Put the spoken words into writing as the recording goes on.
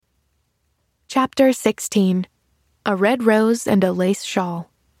Chapter 16. A Red Rose and a Lace Shawl.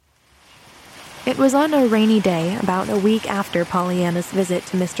 It was on a rainy day, about a week after Pollyanna's visit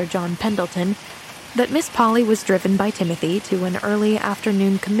to Mr. John Pendleton, that Miss Polly was driven by Timothy to an early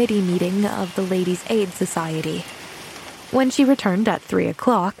afternoon committee meeting of the Ladies' Aid Society. When she returned at 3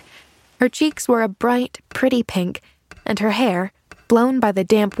 o'clock, her cheeks were a bright, pretty pink, and her hair, blown by the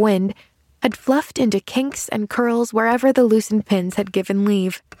damp wind, had fluffed into kinks and curls wherever the loosened pins had given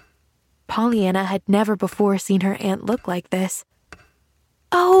leave. Pollyanna had never before seen her aunt look like this.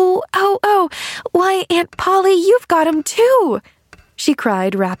 Oh, why, Aunt Polly, you've got 'em too!" she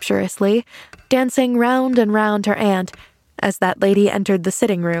cried rapturously, dancing round and round her aunt as that lady entered the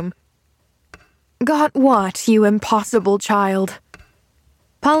sitting room. "Got what, you impossible child?"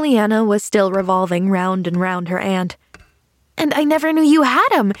 Pollyanna was still revolving round and round her aunt. "And I never knew you had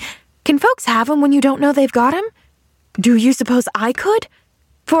 'em. Can folks have 'em when you don't know they've got 'em? Do you suppose I could?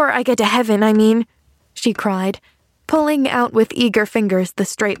 'Fore I get to heaven, I mean," she cried, pulling out with eager fingers the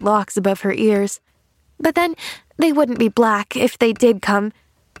straight locks above her ears. "But then they wouldn't be black if they did come.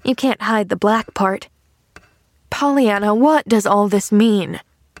 You can't hide the black part." "Pollyanna, what does all this mean?"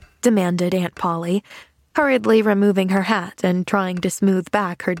 demanded Aunt Polly, hurriedly removing her hat and trying to smooth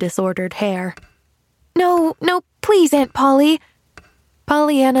back her disordered hair. No, please, Aunt Polly."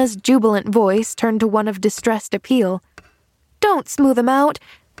 Pollyanna's jubilant voice turned to one of distressed appeal. "Don't smooth 'em out.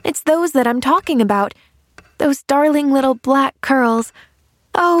 It's those that I'm talking about. Those darling little black curls.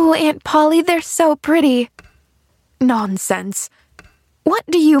 Oh, Aunt Polly, they're so pretty." "Nonsense. What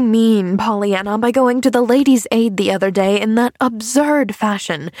do you mean, Pollyanna, by going to the Ladies' Aid the other day in that absurd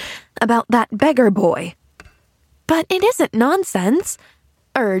fashion about that beggar boy?" "But it isn't nonsense,"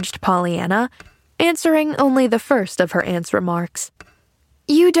 urged Pollyanna, answering only the first of her aunt's remarks.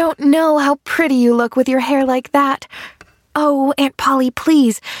 "You don't know how pretty you look with your hair like that. Oh, Aunt Polly,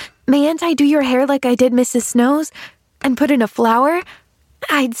 please, mayn't I do your hair like I did Mrs. Snow's, and put in a flower?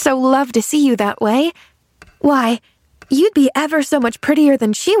 I'd so love to see you that way. Why, you'd be ever so much prettier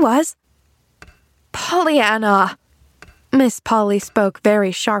than she was." "Pollyanna!" Miss Polly spoke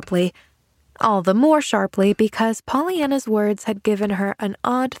very sharply, all the more sharply because Pollyanna's words had given her an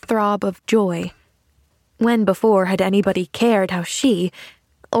odd throb of joy. When before had anybody cared how she,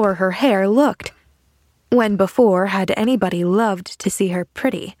 or her hair, looked? When before had anybody loved to see her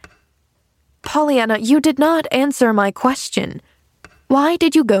pretty? "Pollyanna, you did not answer my question. Why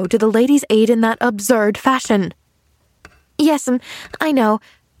did you go to the Ladies' Aid in that absurd fashion?" "Yes'm, I know,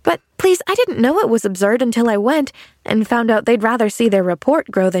 but please, I didn't know it was absurd until I went and found out they'd rather see their report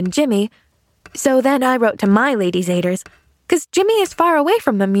grow than Jimmy. So then I wrote to my Ladies' Aiders, 'cause Jimmy is far away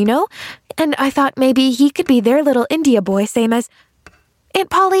from them, you know, and I thought maybe he could be their little India boy, same as— Aunt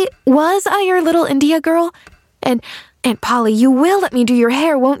Polly, was I your little India girl? And, Aunt Polly, you will let me do your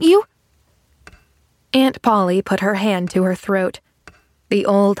hair, won't you?" Aunt Polly put her hand to her throat. The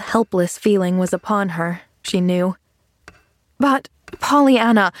old helpless feeling was upon her, she knew. "But,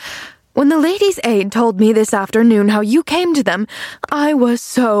 Pollyanna, when the Ladies' Aid told me this afternoon how you came to them, I was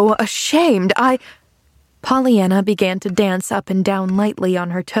so ashamed. Pollyanna began to dance up and down lightly on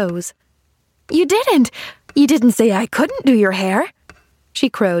her toes. You didn't say I couldn't do your hair," she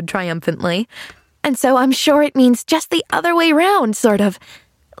crowed triumphantly. "And so I'm sure it means just the other way round, sort of.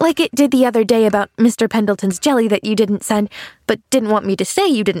 Like it did the other day about Mr. Pendleton's jelly that you didn't send, but didn't want me to say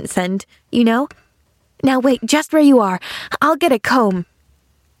you didn't send, you know? Now wait just where you are. I'll get a comb."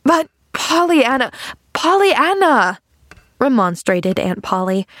 "But, Pollyanna, remonstrated Aunt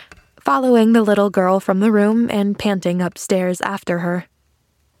Polly, following the little girl from the room and panting upstairs after her.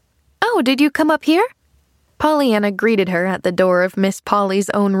 "Oh, did you come up here?" Pollyanna greeted her at the door of Miss Polly's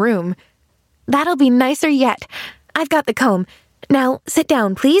own room. "That'll be nicer yet. I've got the comb. Now, sit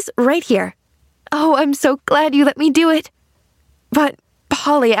down, please, right here. Oh, I'm so glad you let me do it." "But,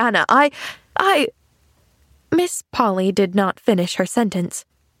 Pollyanna, I... Miss Polly did not finish her sentence.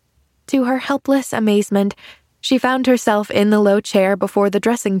 To her helpless amazement, she found herself in the low chair before the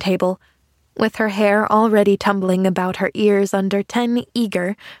dressing table, with her hair already tumbling about her ears under 10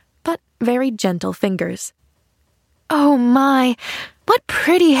 eager, but very gentle fingers. "Oh my, what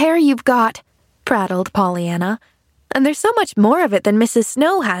pretty hair you've got," prattled Pollyanna. "And there's so much more of it than Mrs.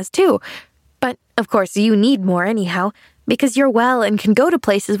 Snow has, too. But, of course, you need more anyhow, because you're well and can go to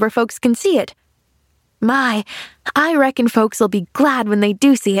places where folks can see it. My, I reckon folks'll be glad when they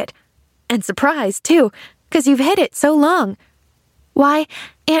do see it. And surprised, too, 'cause you've hid it so long. Why,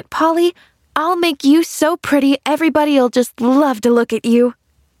 Aunt Polly, I'll make you so pretty everybody'll just love to look at you."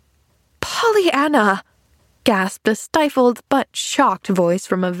 "Pollyanna!" gasped a stifled but shocked voice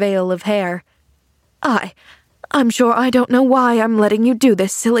from a veil of hair. I'm sure I don't know why I'm letting you do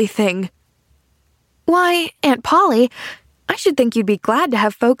this silly thing." Why, Aunt Polly, I should think you'd be glad to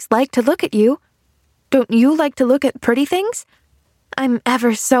have folks like to look at you. Don't you like to look at pretty things? I'm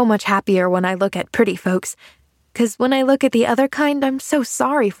ever so much happier when I look at pretty folks, 'cause when I look at the other kind, I'm so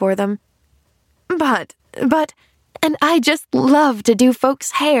sorry for them. But, and I just love to do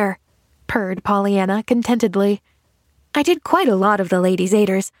folks' hair, purred Pollyanna contentedly. I did quite a lot of the Ladies'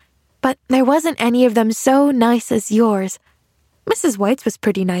 Aiders, but there wasn't any of them so nice as yours. Mrs. White's was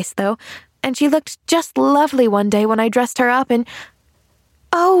pretty nice, though, and she looked just lovely one day when I dressed her up and—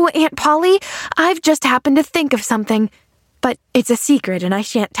 Oh, Aunt Polly, I've just happened to think of something, but it's a secret and I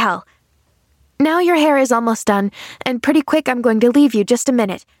shan't tell. Now your hair is almost done, and pretty quick I'm going to leave you just a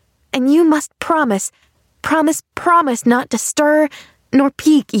minute, and you must promise not to stir nor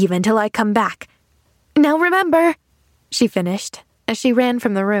peek even till I come back. Now remember, she finished as she ran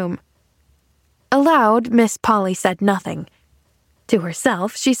from the room. Aloud, Miss Polly said nothing. To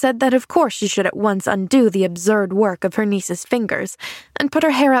herself, she said that of course she should at once undo the absurd work of her niece's fingers and put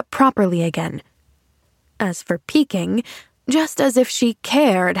her hair up properly again. As for peeking, just as if she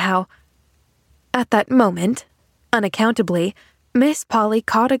cared how— At that moment, unaccountably, Miss Polly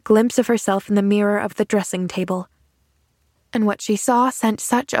caught a glimpse of herself in the mirror of the dressing table. And what she saw sent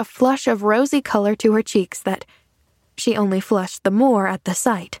such a flush of rosy color to her cheeks that she only flushed the more at the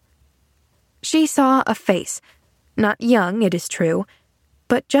sight. She saw a face, not young, it is true,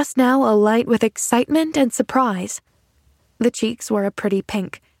 but just now alight with excitement and surprise. The cheeks were a pretty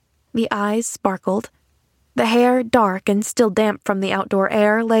pink, the eyes sparkled, the hair, dark and still damp from the outdoor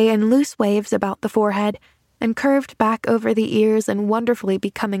air, lay in loose waves about the forehead and curved back over the ears in wonderfully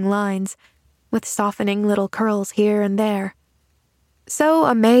becoming lines, with softening little curls here and there. So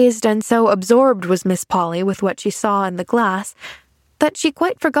amazed and so absorbed was Miss Polly with what she saw in the glass that she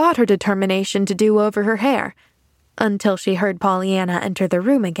quite forgot her determination to do over her hair, until she heard Pollyanna enter the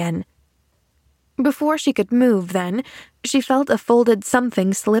room again. Before she could move, then, she felt a folded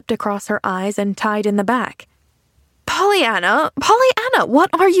something slipped across her eyes and tied in the back. Pollyanna, what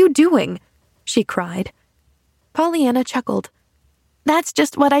are you doing?" she cried. Pollyanna chuckled. "That's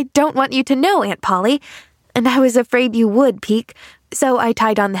just what I don't want you to know, Aunt Polly, and I was afraid you would peek, so I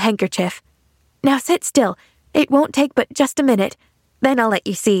tied on the handkerchief. Now sit still. It won't take but just a minute. Then I'll let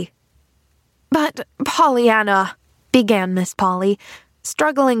you see." "But, Pollyanna," began Miss Polly,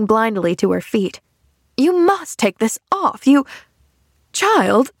 struggling blindly to her feet. "You must take this off.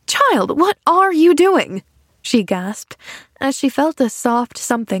 Child, what are you doing?" she gasped, as she felt a soft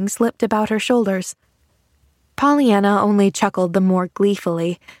something slipped about her shoulders. Pollyanna only chuckled the more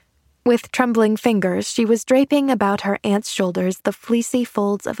gleefully. With trembling fingers, she was draping about her aunt's shoulders the fleecy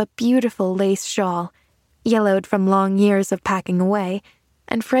folds of a beautiful lace shawl, yellowed from long years of packing away,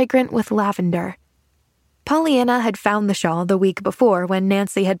 and fragrant with lavender. Pollyanna had found the shawl the week before when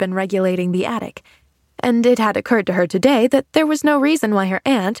Nancy had been regulating the attic, and it had occurred to her today that there was no reason why her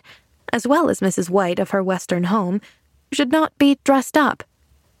aunt, as well as Mrs. White of her Western home, should not be dressed up.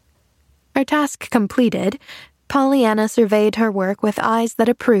 Her task completed, Pollyanna surveyed her work with eyes that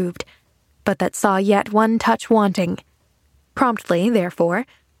approved, but that saw yet one touch wanting. Promptly, therefore,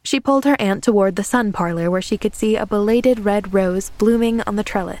 she pulled her aunt toward the sun parlor where she could see a belated red rose blooming on the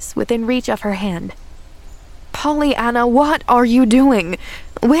trellis within reach of her hand. "Pollyanna, what are you doing?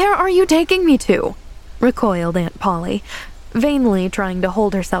 Where are you taking me to?" recoiled Aunt Polly, vainly trying to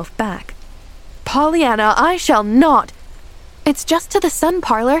hold herself back. "Pollyanna, I shall not—" "It's just to the sun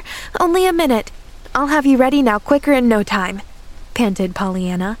parlor, only a minute. I'll have you ready now quicker in no time," panted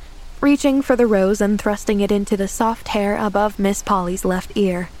Pollyanna, reaching for the rose and thrusting it into the soft hair above Miss Polly's left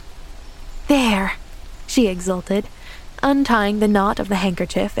ear. "There," she exulted, untying the knot of the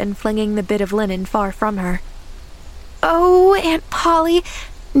handkerchief and flinging the bit of linen far from her. "Oh, Aunt Polly,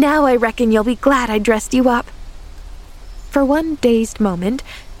 now I reckon you'll be glad I dressed you up." For one dazed moment,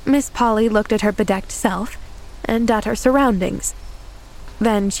 Miss Polly looked at her bedecked self and at her surroundings.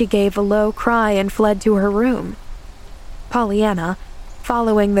 Then she gave a low cry and fled to her room. Pollyanna,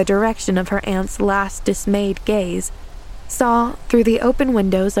 following the direction of her aunt's last dismayed gaze, saw, through the open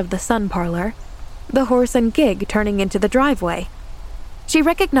windows of the sun parlor, the horse and gig turning into the driveway. She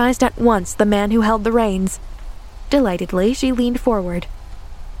recognized at once the man who held the reins. Delightedly, she leaned forward.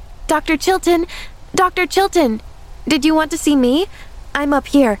 Dr. Chilton! Dr. Chilton! Did you want to see me? I'm up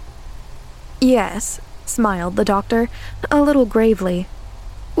here." "Yes," smiled the doctor, a little gravely.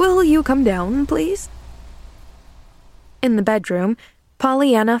 "Will you come down, please?" In the bedroom,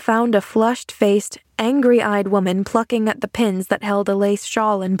 Pollyanna found a flushed-faced, angry-eyed woman plucking at the pins that held a lace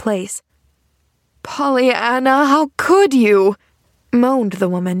shawl in place. "Pollyanna, how could you?" moaned the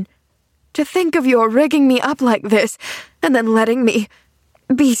woman. "To think of your rigging me up like this, and then letting me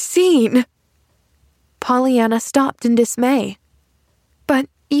be seen." Pollyanna stopped in dismay. "But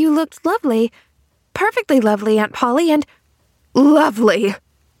you looked lovely. Perfectly lovely, Aunt Polly, and—" "Lovely!"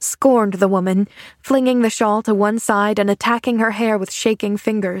 scorned the woman, flinging the shawl to one side and attacking her hair with shaking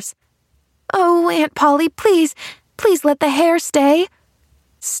fingers. "Oh, Aunt Polly, please let the hair stay."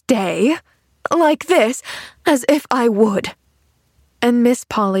 "Stay? Like this? As if I would." And Miss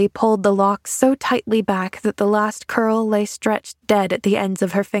Polly pulled the locks so tightly back that the last curl lay stretched dead at the ends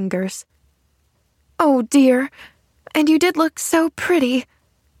of her fingers. "Oh, dear, and you did look so pretty,"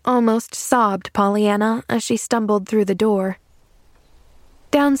 almost sobbed Pollyanna as she stumbled through the door.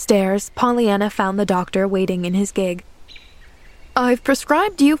 Downstairs, Pollyanna found the doctor waiting in his gig. "I've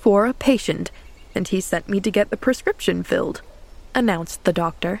prescribed you for a patient, and he sent me to get the prescription filled," announced the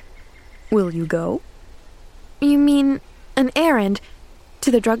doctor. "Will you go?" "You mean an errand?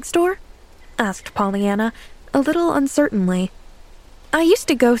 To the drugstore?" asked Pollyanna, a little uncertainly. "I used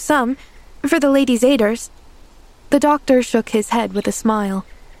to go some, for the Ladies' Aiders." The doctor shook his head with a smile.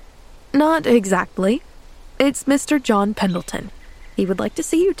 "Not exactly. It's Mr. John Pendleton. He would like to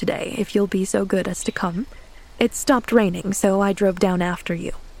see you today, if you'll be so good as to come. It stopped raining, so I drove down after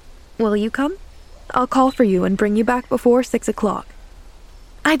you. Will you come? I'll call for you and bring you back before 6 o'clock.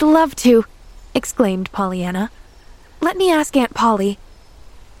 "I'd love to," exclaimed Pollyanna. "Let me ask Aunt Polly."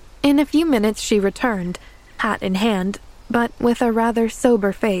 In a few minutes she returned, hat in hand, but with a rather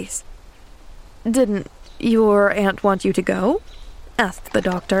sober face. "Didn't your aunt want you to go?" asked the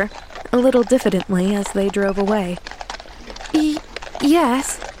doctor, a little diffidently as they drove away.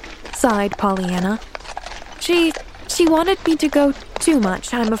 Yes," sighed Pollyanna. She wanted me to go too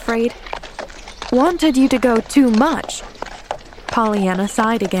much, I'm afraid." "Wanted you to go too much?" Pollyanna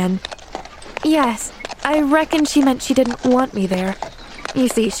sighed again. "Yes, I reckon she meant she didn't want me there. You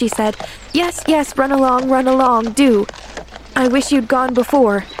see, she said, 'Yes, run along, do. I wish you'd gone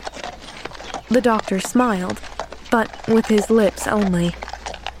before.'" The doctor smiled, but with his lips only.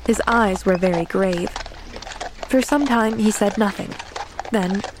 His eyes were very grave. For some time he said nothing.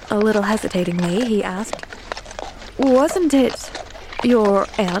 Then, a little hesitatingly, he asked, "Wasn't it your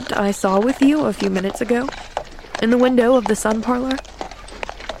aunt I saw with you a few minutes ago? In the window of the sun parlor?"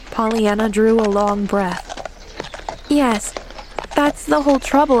 Pollyanna drew a long breath. "Yes, that's the whole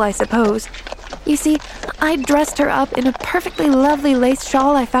trouble, I suppose. You see, I'd dressed her up in a perfectly lovely lace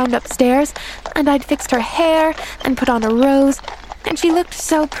shawl I found upstairs, and I'd fixed her hair and put on a rose, and she looked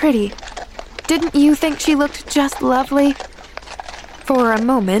so pretty. Didn't you think she looked just lovely?" For a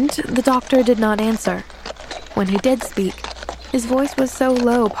moment, the doctor did not answer. When he did speak, his voice was so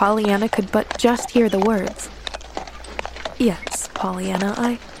low Pollyanna could but just hear the words. "Yes,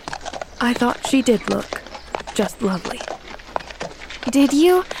 Pollyanna, I thought she did look just lovely." "Did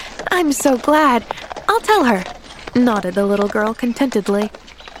you? I'm so glad. I'll tell her," nodded the little girl contentedly.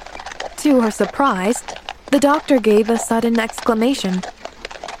 To her surprise, the doctor gave a sudden exclamation.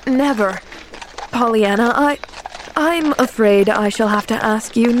 "Never! Pollyanna, I'm afraid I shall have to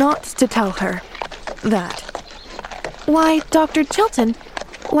ask you not to tell her that." "Why, Dr. Chilton,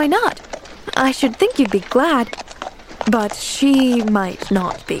 why not? I should think you'd be glad." "But she might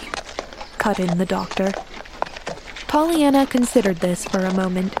not be," cut in the doctor. Pollyanna considered this for a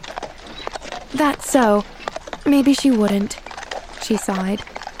moment. "That's so. Maybe she wouldn't," she sighed.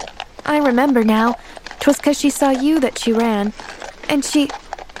 "I remember now. 'Twas 'cause she saw you that she ran. And she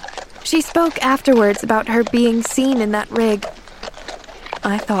spoke afterwards about her being seen in that rig."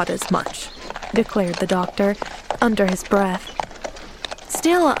 "I thought as much," declared the doctor, under his breath.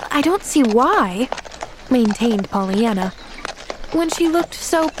 "Still, I don't see why," maintained Pollyanna, "when she looked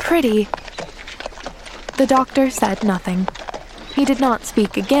so pretty." The doctor said nothing. He did not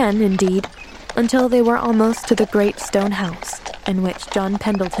speak again, indeed, until they were almost to the great stone house, in which John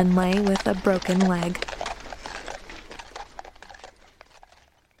Pendleton lay with a broken leg.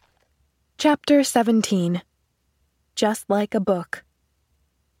 Chapter 17. Just Like a Book.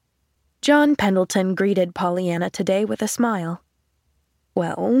 John Pendleton greeted Pollyanna today with a smile.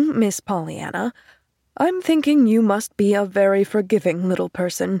 "Well, Miss Pollyanna, I'm thinking you must be a very forgiving little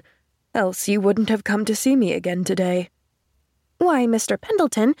person, else you wouldn't have come to see me again today." "Why, Mr.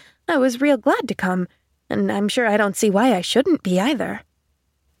 Pendleton, I was real glad to come, and I'm sure I don't see why I shouldn't be either."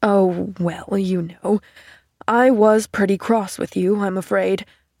 "Oh, well, you know, I was pretty cross with you, I'm afraid,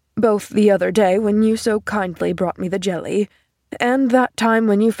 both the other day when you so kindly brought me the jelly, and that time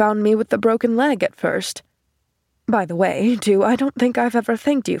when you found me with the broken leg at first. By the way, too, I don't think I've ever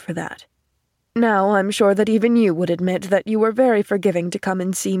thanked you for that. Now I'm sure that even you would admit that you were very forgiving to come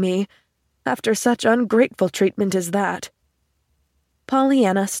and see me, after such ungrateful treatment as that."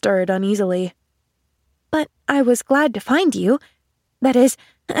 Pollyanna stirred uneasily. "But I was glad to find you. That is,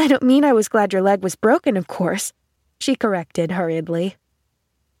 I don't mean I was glad your leg was broken, of course," she corrected hurriedly.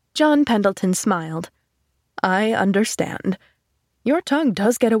 John Pendleton smiled. "I understand. Your tongue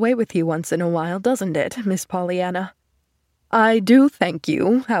does get away with you once in a while, doesn't it, Miss Pollyanna? I do thank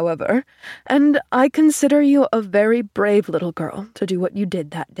you, however, and I consider you a very brave little girl to do what you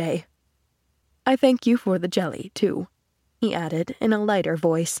did that day. I thank you for the jelly, too," he added in a lighter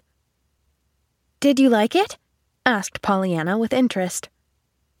voice. "Did you like it?" asked Pollyanna with interest.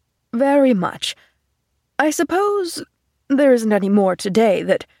 "Very much. I suppose there isn't any more today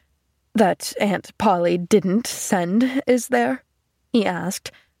that Aunt Polly didn't send, is there?" he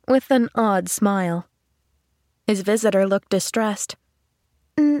asked, with an odd smile. His visitor looked distressed.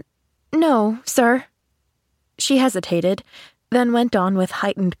 No, sir." She hesitated, then went on with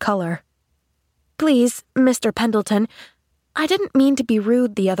heightened color. "Please, Mr. Pendleton, I didn't mean to be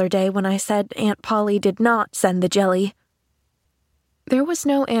rude the other day when I said Aunt Polly did not send the jelly." There was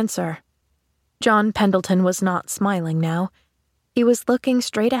no answer. John Pendleton was not smiling now. He was looking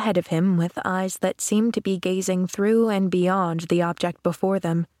straight ahead of him with eyes that seemed to be gazing through and beyond the object before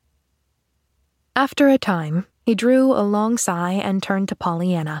them. After a time, he drew a long sigh and turned to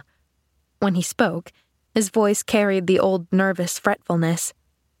Pollyanna. When he spoke, his voice carried the old nervous fretfulness.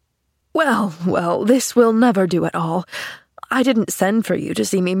 Well, this will never do at all. I didn't send for you to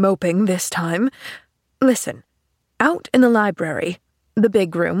see me moping this time. Listen, out in the library, the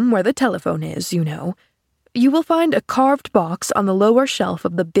big room where the telephone is, you know, you will find a carved box on the lower shelf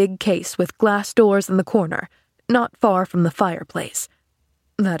of the big case with glass doors in the corner, not far from the fireplace.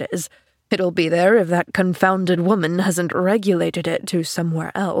 That is, it'll be there if that confounded woman hasn't regulated it to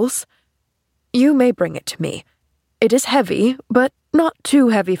somewhere else. You may bring it to me. It is heavy, but not too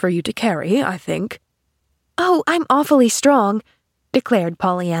heavy for you to carry, I think." "Oh, I'm awfully strong," declared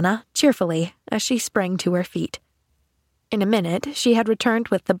Pollyanna cheerfully as she sprang to her feet. In a minute, she had returned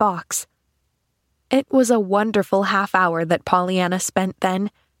with the box. It was a wonderful half-hour that Pollyanna spent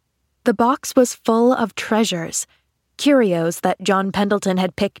then. The box was full of treasures, curios that John Pendleton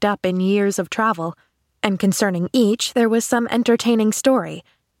had picked up in years of travel, and concerning each there was some entertaining story,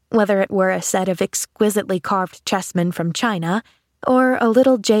 whether it were a set of exquisitely carved chessmen from China or a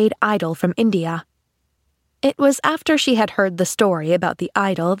little jade idol from India. It was after she had heard the story about the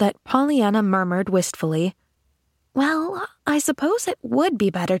idol that Pollyanna murmured wistfully, "Well, I suppose it would be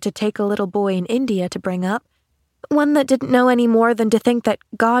better to take a little boy in India to bring up, one that didn't know any more than to think that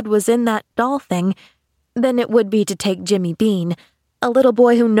God was in that doll thing, than it would be to take Jimmy Bean, a little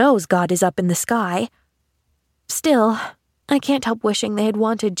boy who knows God is up in the sky. Still, I can't help wishing they had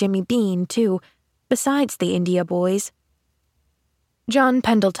wanted Jimmy Bean, too, besides the India boys." John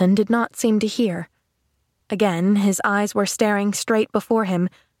Pendleton did not seem to hear. Again, his eyes were staring straight before him,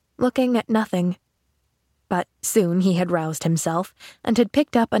 looking at nothing. But soon he had roused himself and had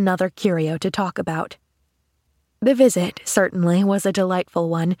picked up another curio to talk about. The visit certainly was a delightful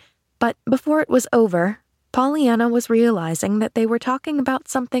one, but before it was over, Pollyanna was realizing that they were talking about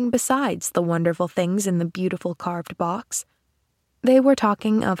something besides the wonderful things in the beautiful carved box. They were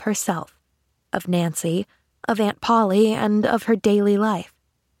talking of herself, of Nancy, of Aunt Polly, and of her daily life.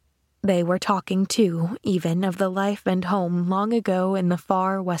 They were talking, too, even of the life and home long ago in the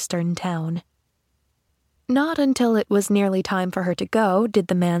far western town. Not until it was nearly time for her to go did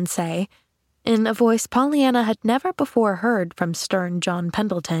the man say, in a voice Pollyanna had never before heard from stern John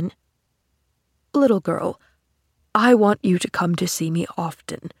Pendleton, "Little girl, I want you to come to see me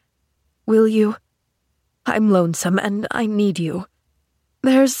often. Will you? I'm lonesome and I need you.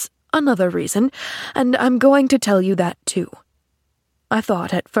 There's another reason, and I'm going to tell you that too. I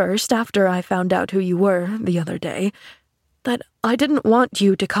thought at first, after I found out who you were the other day, that I didn't want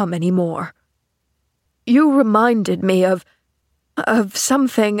you to come any more. You reminded me of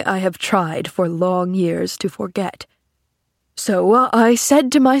something I have tried for long years to forget. So I said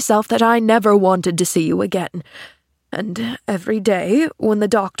to myself that I never wanted to see you again, and every day, when the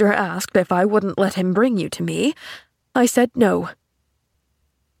doctor asked if I wouldn't let him bring you to me, I said no.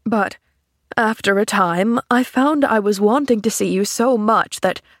 But after a time, I found I was wanting to see you so much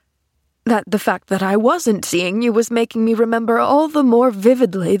that the fact that I wasn't seeing you was making me remember all the more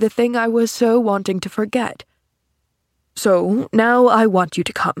vividly the thing I was so wanting to forget. So now I want you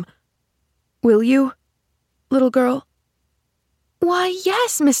to come. Will you, little girl?" "Why,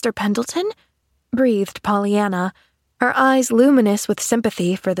 yes, Mr. Pendleton," breathed Pollyanna, her eyes luminous with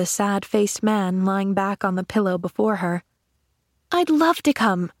sympathy for the sad-faced man lying back on the pillow before her. "I'd love to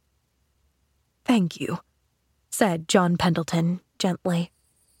come." "Thank you," said John Pendleton gently.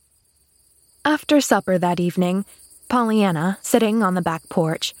 After supper that evening, Pollyanna, sitting on the back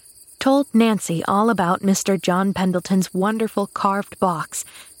porch, told Nancy all about Mr. John Pendleton's wonderful carved box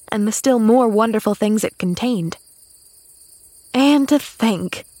and the still more wonderful things it contained. "And to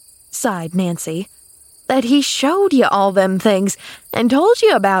think," sighed Nancy, "that he showed you all them things and told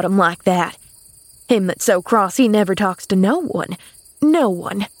you about 'em like that. Him that's so cross he never talks to no one. No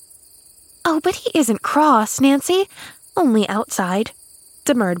one." "Oh, but he isn't cross, Nancy. Only outside,"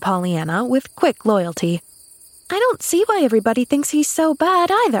 demurred Pollyanna with quick loyalty. "I don't see why everybody thinks he's so bad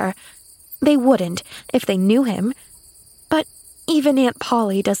either. They wouldn't if they knew him. But even Aunt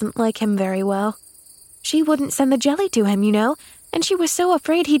Polly doesn't like him very well. She wouldn't send the jelly to him, you know, and she was so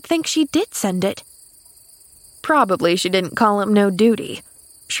afraid he'd think she did send it." "Probably she didn't call him no duty,"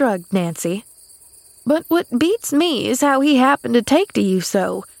 shrugged Nancy. "But what beats me is how he happened to take to you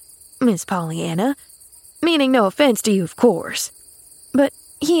so, Miss Pollyanna. Meaning no offense to you, of course. But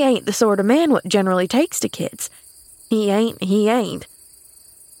he ain't the sort of man what generally takes to kids. He ain't.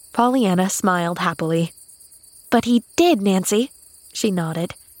 Pollyanna smiled happily. "But he did, Nancy," she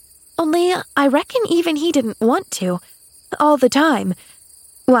nodded. "Only I reckon even he didn't want to. All the time.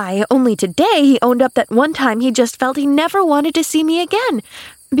 Why, only today he owned up that one time he just felt he never wanted to see me again,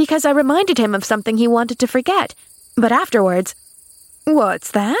 because I reminded him of something he wanted to forget. But afterwards—"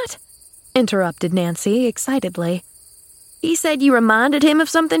 "What's that?" interrupted Nancy excitedly. "He said you reminded him of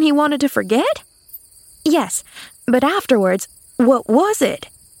something he wanted to forget?" "Yes, but afterwards, what was it?"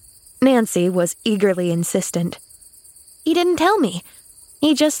 Nancy was eagerly insistent. "He didn't tell me.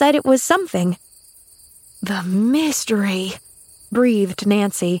 He just said it was something." "The mystery," breathed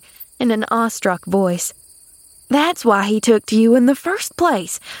Nancy in an awestruck voice. "That's why he took to you in the first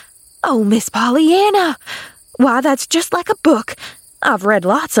place. Oh, Miss Pollyanna! Why, that's just like a book. I've read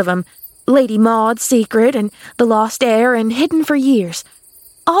lots of 'em. Lady Maud's Secret and The Lost Heir and Hidden for Years.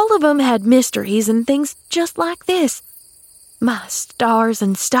 All of 'em had mysteries and things just like this. My stars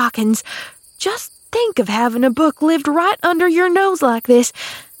and stockings, just think of having a book lived right under your nose like this,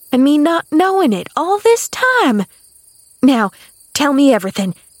 and me not knowing it all this time. Now, tell me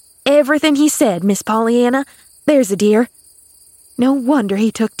everything he said, Miss Pollyanna. There's a dear. No wonder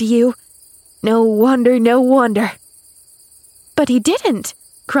he took to you. No wonder. "But he didn't,"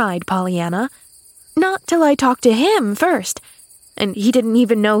 cried Pollyanna. "Not till I talked to him first. And he didn't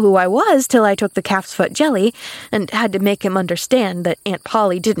even know who I was till I took the calf's foot jelly and had to make him understand that Aunt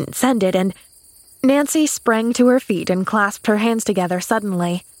Polly didn't send it and—" Nancy sprang to her feet and clasped her hands together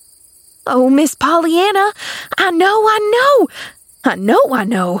suddenly. "Oh, Miss Pollyanna, I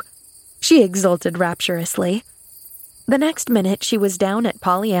know," she exulted rapturously. The next minute she was down at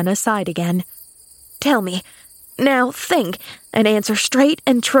Pollyanna's side again. "Tell me. Now think, and answer straight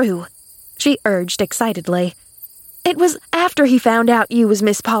and true," she urged excitedly. "It was after he found out you was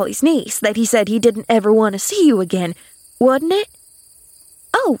Miss Polly's niece that he said he didn't ever want to see you again, wasn't it?"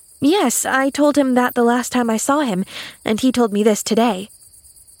 "Oh, yes, I told him that the last time I saw him, and he told me this today."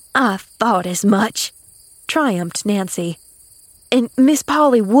 "I thought as much," triumphed Nancy. "And Miss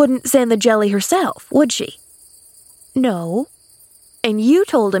Polly wouldn't send the jelly herself, would she?" "No." "And you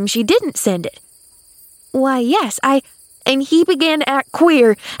told him she didn't send it?" "Why, yes, and he began to act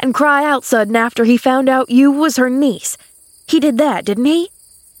queer and cry out sudden after he found out you was her niece. He did that, didn't he?"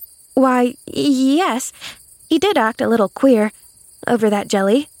 "Why, yes, he did act a little queer over that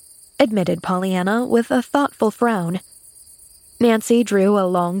jelly," admitted Pollyanna with a thoughtful frown. Nancy drew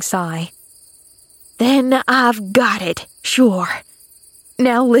a long sigh. "Then I've got it, sure.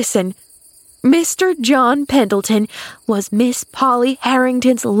 Now listen. Mr. John Pendleton was Miss Polly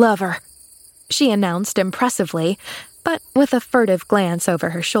Harrington's lover," she announced impressively, but with a furtive glance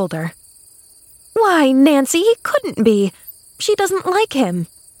over her shoulder. "Why, Nancy, he couldn't be. She doesn't like him,"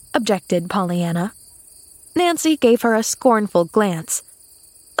 objected Pollyanna. Nancy gave her a scornful glance.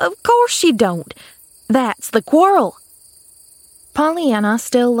 "Of course she don't. That's the quarrel." Pollyanna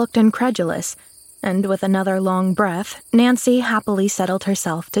still looked incredulous, and with another long breath, Nancy happily settled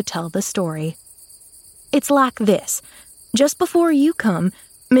herself to tell the story. "It's like this. Just before you come,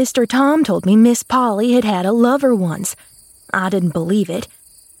 Mr. Tom told me Miss Polly had had a lover once. I didn't believe it.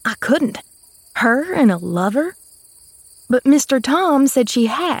 I couldn't. Her and a lover? But Mr. Tom said she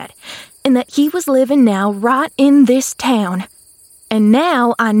had, and that he was living now right in this town. And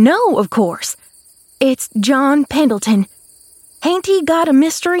now I know, of course. It's John Pendleton. Hain't he got a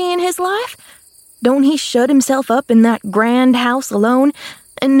mystery in his life? Don't he shut himself up in that grand house alone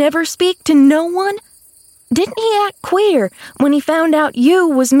and never speak to no one? Didn't he act queer when he found out you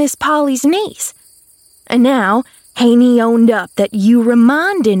was Miss Polly's niece? And now, hain't he owned up that you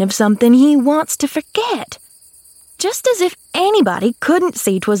remind him of something he wants to forget? Just as if anybody couldn't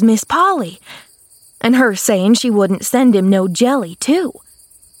see 'twas Miss Polly. And her saying she wouldn't send him no jelly, too.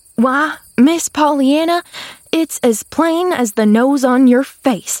 Why, Miss Pollyanna, it's as plain as the nose on your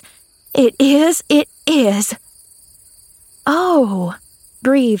face. It is. Oh,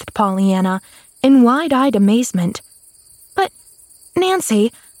 breathed Pollyanna in wide-eyed amazement. But,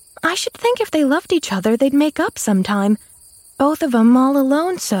 Nancy, I should think if they loved each other, they'd make up sometime. Both of 'em all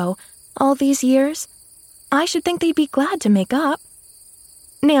alone so, all these years. I should think they'd be glad to make up.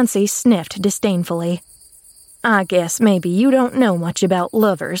 Nancy sniffed disdainfully. I guess maybe you don't know much about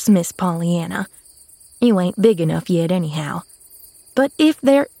lovers, Miss Pollyanna. You ain't big enough yet anyhow. But if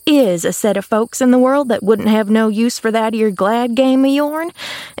there is a set of folks in the world that wouldn't have no use for that 'ere glad game of yourn,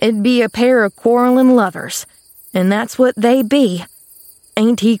 it'd be a pair of quarrelin' lovers. And that's what they be.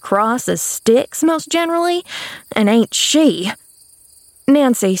 Ain't he cross as sticks, most generally? And ain't she?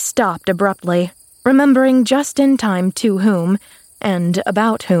 Nancy stopped abruptly, remembering just in time to whom, and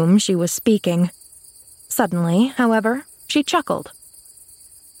about whom she was speaking. Suddenly, however, she chuckled.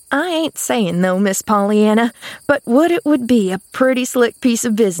 I ain't saying, though, Miss Pollyanna, but it would be a pretty slick piece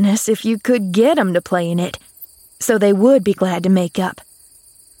of business if you could get 'em to play in it, so they would be glad to make up.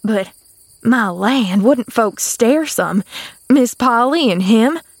 But, my land, wouldn't folks stare some, Miss Polly and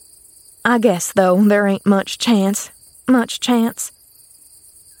him? I guess, though, there ain't much chance.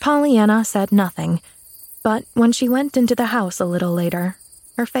 Pollyanna said nothing, but when she went into the house a little later,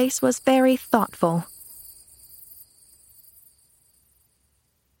 her face was very thoughtful.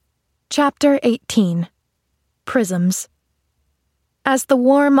 Chapter 18. Prisms. As the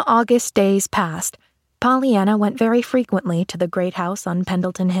warm August days passed, Pollyanna went very frequently to the great house on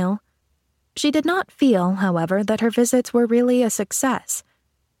Pendleton Hill. She did not feel, however, that her visits were really a success.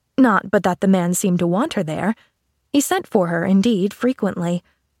 Not but that the man seemed to want her there. He sent for her, indeed, frequently,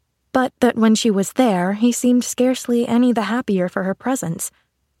 but that when she was there, he seemed scarcely any the happier for her presence.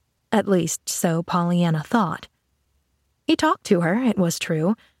 At least, so Pollyanna thought. He talked to her, it was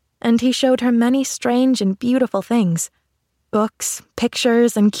true, and he showed her many strange and beautiful things, books,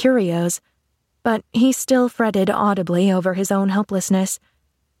 pictures, and curios, but he still fretted audibly over his own helplessness,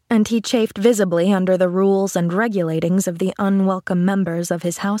 and he chafed visibly under the rules and regulatings of the unwelcome members of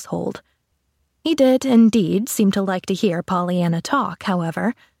his household. He did, indeed, seem to like to hear Pollyanna talk,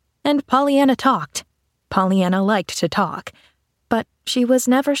 however, and Pollyanna talked. Pollyanna liked to talk, but she was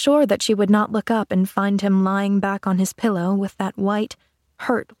never sure that she would not look up and find him lying back on his pillow with that white,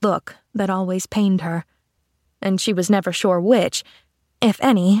 hurt look that always pained her, and she was never sure which, if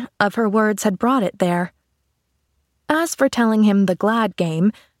any, of her words had brought it there. As for telling him the glad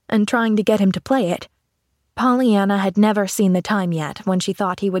game and trying to get him to play it, Pollyanna had never seen the time yet when she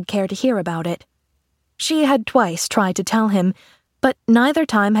thought he would care to hear about it. She had twice tried to tell him, but neither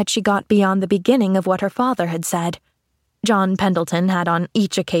time had she got beyond the beginning of what her father had said. John Pendleton had on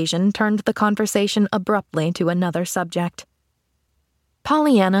each occasion turned the conversation abruptly to another subject.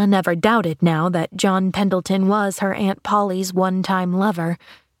 Pollyanna never doubted now that John Pendleton was her Aunt Polly's one-time lover,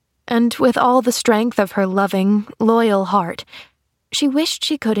 and with all the strength of her loving, loyal heart, she wished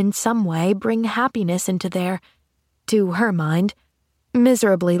she could in some way bring happiness into their, to her mind,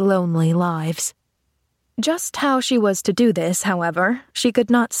 miserably lonely lives. Just how she was to do this, however, she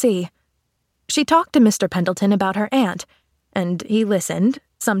could not see. She talked to Mr. Pendleton about her aunt, and he listened,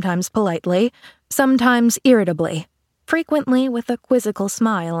 sometimes politely, sometimes irritably, frequently with a quizzical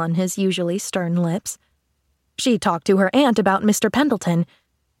smile on his usually stern lips. She talked to her aunt about Mr. Pendleton,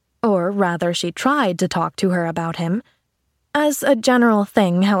 or rather she tried to talk to her about him. As a general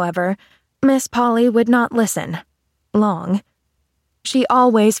thing, however, Miss Polly would not listen. Long. She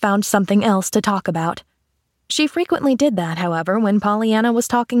always found something else to talk about. She frequently did that, however, when Pollyanna was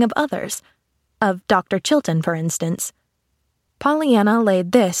talking of others. Of Dr. Chilton, for instance. Pollyanna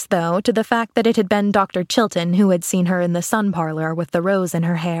laid this, though, to the fact that it had been Dr. Chilton who had seen her in the sun parlor with the rose in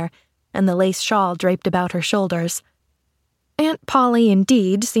her hair and the lace shawl draped about her shoulders. Aunt Polly,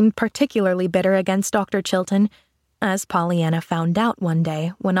 indeed, seemed particularly bitter against Dr. Chilton, as Pollyanna found out one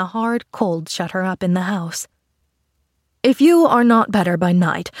day when a hard cold shut her up in the house. "If you are not better by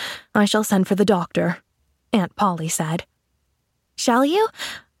night, I shall send for the doctor," Aunt Polly said. "Shall you?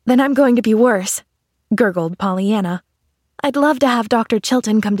 Then I'm going to be worse," gurgled Pollyanna. "I'd love to have Dr.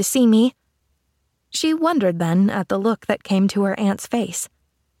 Chilton come to see me." She wondered then at the look that came to her aunt's face.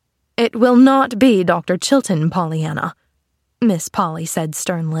 "It will not be Dr. Chilton, Pollyanna," Miss Polly said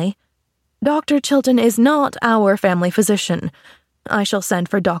sternly. "Dr. Chilton is not our family physician. I shall send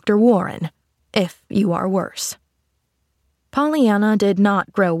for Dr. Warren, if you are worse." Pollyanna did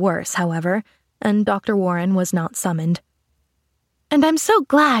not grow worse, however, and Dr. Warren was not summoned. "And I'm so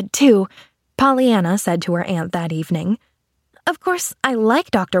glad, too," Pollyanna said to her aunt that evening. "Of course, I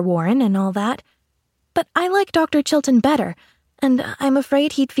like Dr. Warren and all that, but I like Dr. Chilton better, and I'm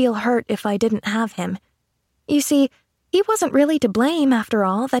afraid he'd feel hurt if I didn't have him. You see, he wasn't really to blame, after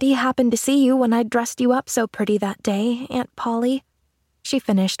all, that he happened to see you when I dressed you up so pretty that day, Aunt Polly," she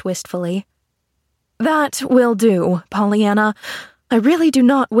finished wistfully. "That will do, Pollyanna. I really do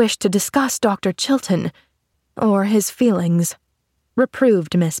not wish to discuss Dr. Chilton, or his feelings,"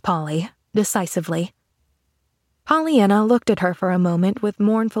 reproved Miss Polly, decisively. Pollyanna looked at her for a moment with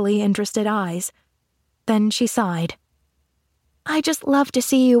mournfully interested eyes. Then she sighed. "I just love to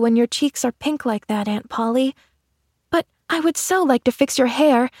see you when your cheeks are pink like that, Aunt Polly. But I would so like to fix your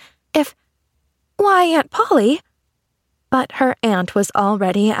hair if— Why, Aunt Polly!" But her aunt was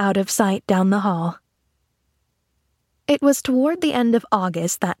already out of sight down the hall. It was toward the end of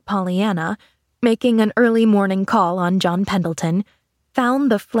August that Pollyanna, making an early morning call on John Pendleton,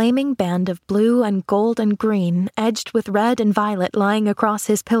 found the flaming band of blue and gold and green edged with red and violet lying across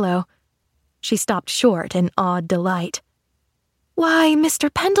his pillow. She stopped short in awed delight. "Why,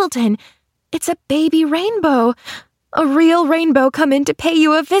 Mr. Pendleton, it's a baby rainbow! A real rainbow come in to pay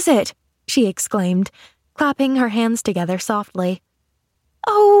you a visit!" she exclaimed, clapping her hands together softly.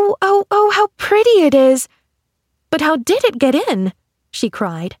 Oh, how pretty it is! But how did it get in?" she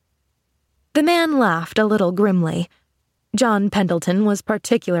cried. The man laughed a little grimly. John Pendleton was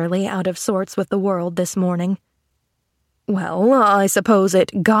particularly out of sorts with the world this morning. "Well, I suppose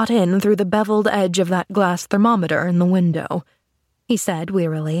it got in through the beveled edge of that glass thermometer in the window," he said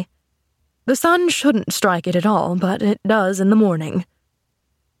wearily. "The sun shouldn't strike it at all, but it does in the morning."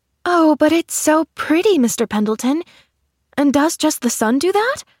 "Oh, but it's so pretty, Mr. Pendleton. And does just the sun do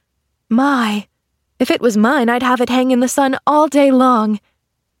that? My, if it was mine, I'd have it hang in the sun all day long."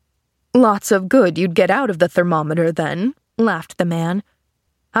 "Lots of good you'd get out of the thermometer then," laughed the man.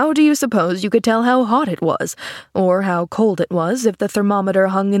 "How do you suppose you could tell how hot it was, or how cold it was, if the thermometer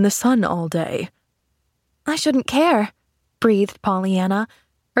hung in the sun all day?" "I shouldn't care," breathed Pollyanna,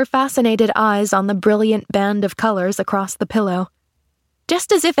 her fascinated eyes on the brilliant band of colors across the pillow.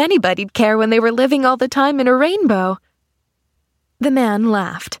 "Just as if anybody'd care when they were living all the time in a rainbow." The man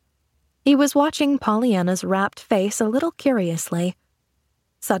laughed. He was watching Pollyanna's rapt face a little curiously.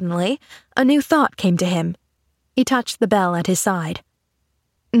 Suddenly, a new thought came to him. He touched the bell at his side.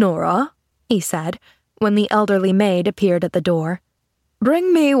 "Nora," he said, when the elderly maid appeared at the door,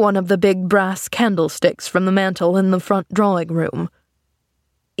 "bring me one of the big brass candlesticks from the mantel in the front drawing-room."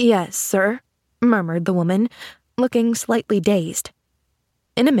 "Yes, sir," murmured the woman, looking slightly dazed.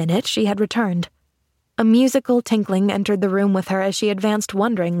 In a minute she had returned. A musical tinkling entered the room with her as she advanced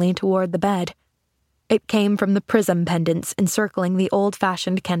wonderingly toward the bed. It came from the prism pendants encircling the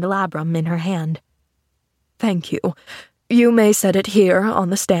old-fashioned candelabrum in her hand. "Thank you. You may set it here on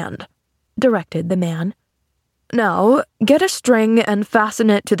the stand," directed the man. "Now, get a string and fasten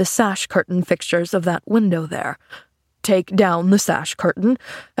it to the sash curtain fixtures of that window there. Take down the sash curtain,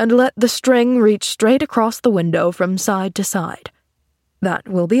 and let the string reach straight across the window from side to side. That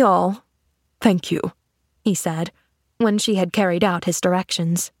will be all. Thank you," he said, when she had carried out his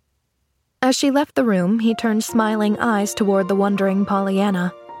directions. As she left the room, he turned smiling eyes toward the wondering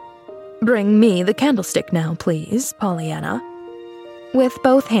Pollyanna. "Bring me the candlestick now, please, Pollyanna." With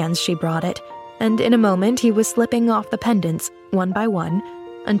both hands she brought it, and in a moment he was slipping off the pendants, one by one,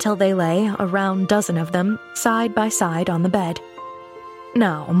 until they lay, a round dozen of them, side by side on the bed.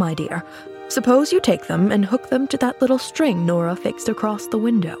 "Now, my dear, suppose you take them and hook them to that little string Nora fixed across the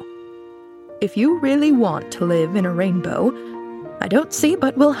window. If you really want to live in a rainbow, I don't see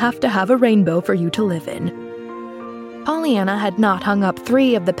but we'll have to have a rainbow for you to live in." Pollyanna had not hung up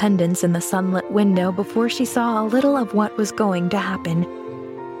 3 of the pendants in the sunlit window before she saw a little of what was going to happen.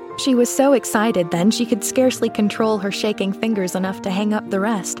 She was so excited then she could scarcely control her shaking fingers enough to hang up the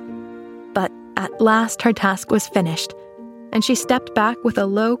rest. But at last her task was finished, and she stepped back with a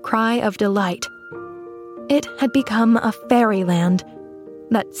low cry of delight. It had become a fairyland,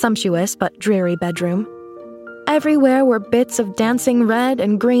 that sumptuous but dreary bedroom. Everywhere were bits of dancing red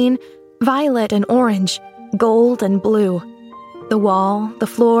and green, violet and orange, gold and blue. The wall, the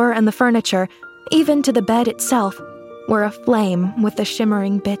floor, and the furniture, even to the bed itself, were aflame with the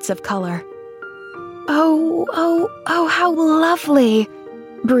shimmering bits of color. Oh, how lovely,"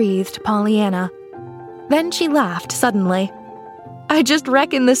 breathed Pollyanna. Then she laughed suddenly. "I just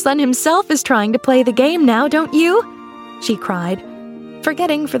reckon the sun himself is trying to play the game now, don't you?" she cried,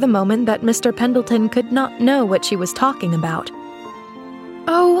 forgetting for the moment that Mr. Pendleton could not know what she was talking about.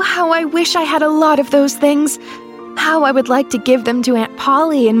 "Oh, how I wish I had a lot of those things. How I would like to give them to Aunt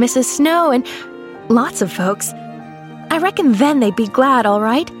Polly and Mrs. Snow and lots of folks. I reckon then they'd be glad, all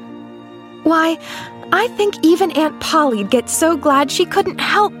right. Why, I think even Aunt Polly'd get so glad she couldn't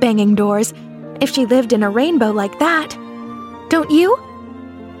help banging doors if she lived in a rainbow like that. don't you?"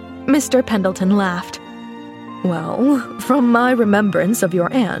 Mr. Pendleton laughed. "Well, from my remembrance of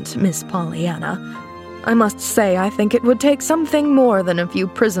your aunt, Miss Pollyanna, I must say I think it would take something more than a few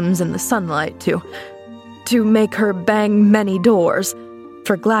prisms in the sunlight to make her bang many doors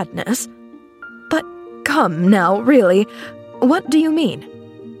for gladness. But come now, really, what do you mean?"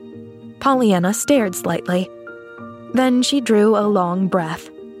 Pollyanna stared slightly. Then she drew a long breath.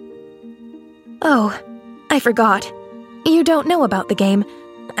 "Oh, I forgot. You don't know about the game.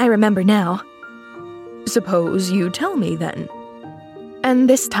 I remember now." "Suppose you tell me, then." And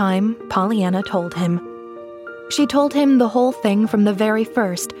this time, Pollyanna told him. She told him the whole thing from the very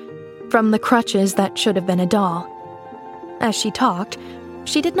first, from the crutches that should have been a doll. As she talked,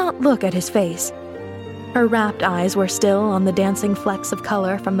 she did not look at his face. Her rapt eyes were still on the dancing flecks of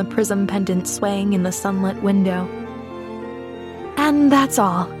color from the prism pendant swaying in the sunlit window. "And that's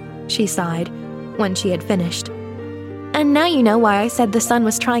all," she sighed, when she had finished. "And now you know why I said the sun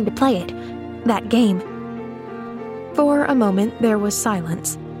was trying to play it, that game." For a moment there was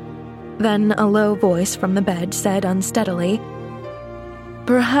silence. Then a low voice from the bed said unsteadily,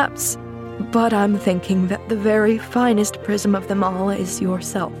 "Perhaps, but I'm thinking that the very finest prism of them all is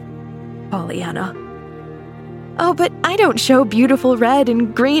yourself, Pollyanna." "Oh, but I don't show beautiful red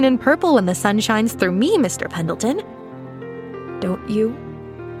and green and purple when the sun shines through me, Mr. Pendleton." "Don't you?"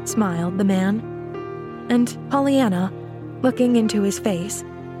 smiled the man. And Pollyanna, looking into his face,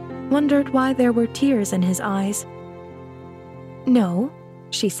 wondered why there were tears in his eyes. "No,"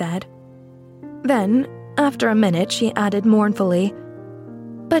 she said. Then, after a minute, she added mournfully,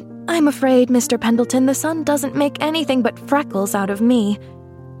 "But I'm afraid, Mr. Pendleton, the sun doesn't make anything but freckles out of me.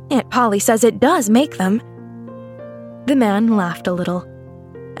 Aunt Polly says it does make them." The man laughed a little,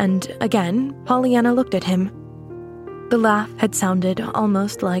 and again Pollyanna looked at him. The laugh had sounded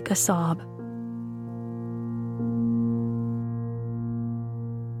almost like a sob.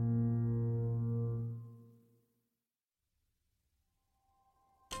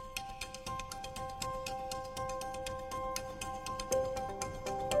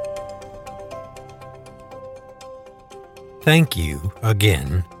 Thank you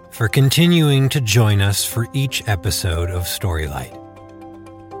again for continuing to join us for each episode of Storylight.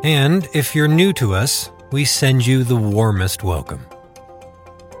 And if you're new to us, we send you the warmest welcome.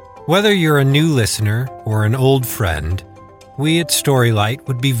 Whether you're a new listener or an old friend, we at Storylight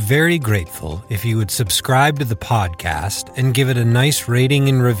would be very grateful if you would subscribe to the podcast and give it a nice rating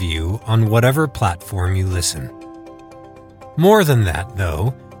and review on whatever platform you listen. More than that,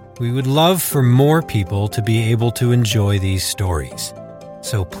 though, we would love for more people to be able to enjoy these stories.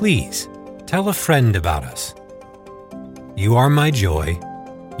 So please, tell a friend about us. You are my joy.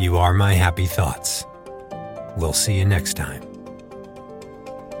 You are my happy thoughts. We'll see you next time.